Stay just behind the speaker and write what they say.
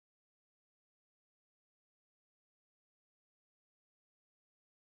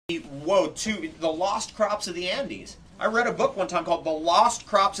Whoa, the lost crops of the Andes. I read a book one time called The Lost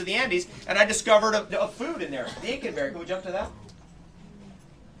Crops of the Andes, and I discovered a food in there. The Incanberry. Can we jump to that?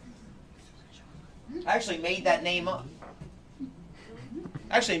 I actually made that name up.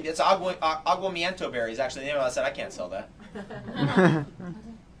 Actually, it's aguamiento berries. Actually, the name of it. I said I can't sell that.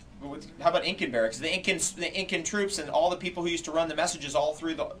 How about Incanberry? Because the Incan troops and all the people who used to run the messages all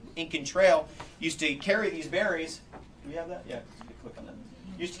through the Incan Trail used to carry these berries. Do we have that? Yeah. Click on that.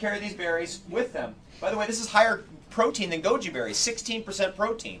 Used to carry these berries with them. By the way, this is higher protein than goji berries, 16%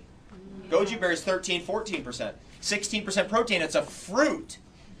 protein. Goji berries 13, 14%. 16% protein. It's a fruit.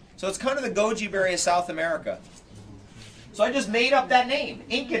 So it's kind of the goji berry of South America. So I just made up that name,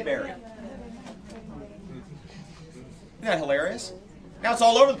 Incanberry. Isn't that hilarious? Now it's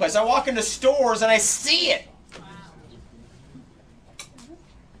all over the place. I walk into stores and I see it.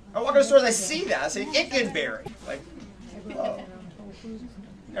 I walk into stores and I see that. I say Incanberry. Like, whoa.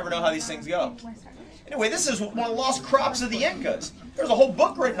 Never know how these things go. Anyway, this is one of the lost crops of the Incas. There's a whole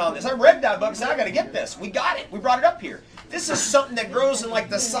book written on this. I read that book and said, I got to get this. We got it. We brought it up here. This is something that grows in like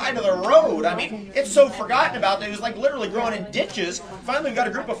the side of the road. I mean, it's so forgotten about that it was like literally growing in ditches. Finally, we got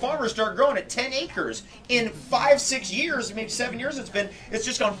a group of farmers start growing at 10 acres. In 5-6 years, maybe 7 years it's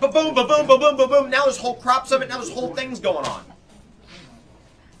just gone ba-boom, ba-boom, ba-boom, ba-boom. Now there's whole crops of it. Now there's whole things going on.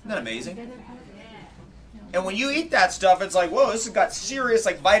 Isn't that amazing? And when you eat that stuff, it's like, whoa, this has got serious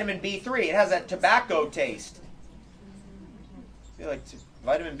like vitamin B3. It has that tobacco taste. I feel like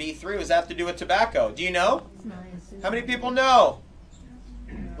vitamin B3, what does that have to do with tobacco? Do you know? How many people know?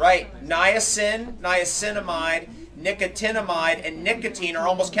 Right, niacin, niacinamide, nicotinamide, and nicotine are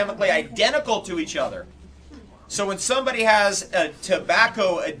almost chemically identical to each other. So when somebody has a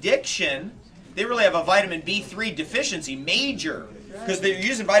tobacco addiction, they really have a vitamin B3 deficiency, major, because they're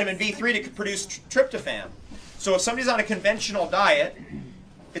using vitamin B3 to produce tryptophan. So if somebody's on a conventional diet,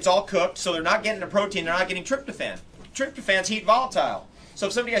 it's all cooked, so they're not getting the protein, they're not getting tryptophan. Tryptophan's heat volatile. So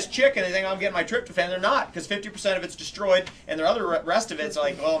if somebody has chicken and they think, I'm getting my tryptophan, they're not, because 50% of it's destroyed, and the other rest of it's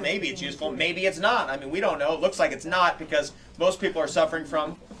like, well, maybe it's useful, maybe it's not. I mean, we don't know. It looks like it's not, because most people are suffering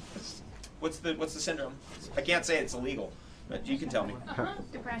from, what's the syndrome? I can't say it's illegal, but you can tell me.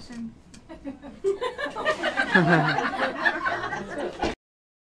 Depression.